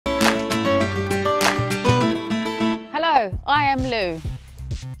Hello, I am Lou,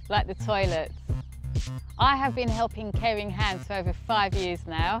 like the toilet. I have been helping Caring Hands for over 5 years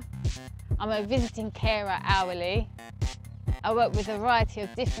now. I'm a visiting carer hourly. I work with a variety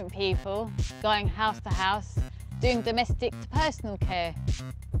of different people, going house to house, doing domestic to personal care,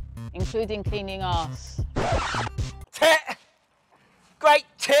 including cleaning arse. Tit! Great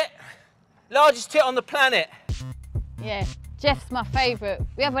tit! Largest tit on the planet. Yeah, Jeff's my favourite.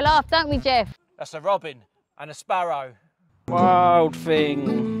 We have a laugh, don't we, Jeff? That's a robin and a sparrow. Wild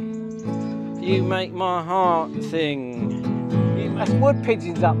thing, you make my heart sing. That's wood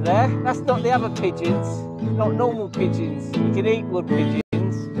pigeons up there. That's not the other pigeons, not normal pigeons. You can eat wood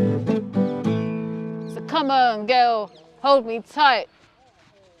pigeons. So come on, girl, hold me tight.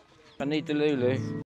 I need the Lulu.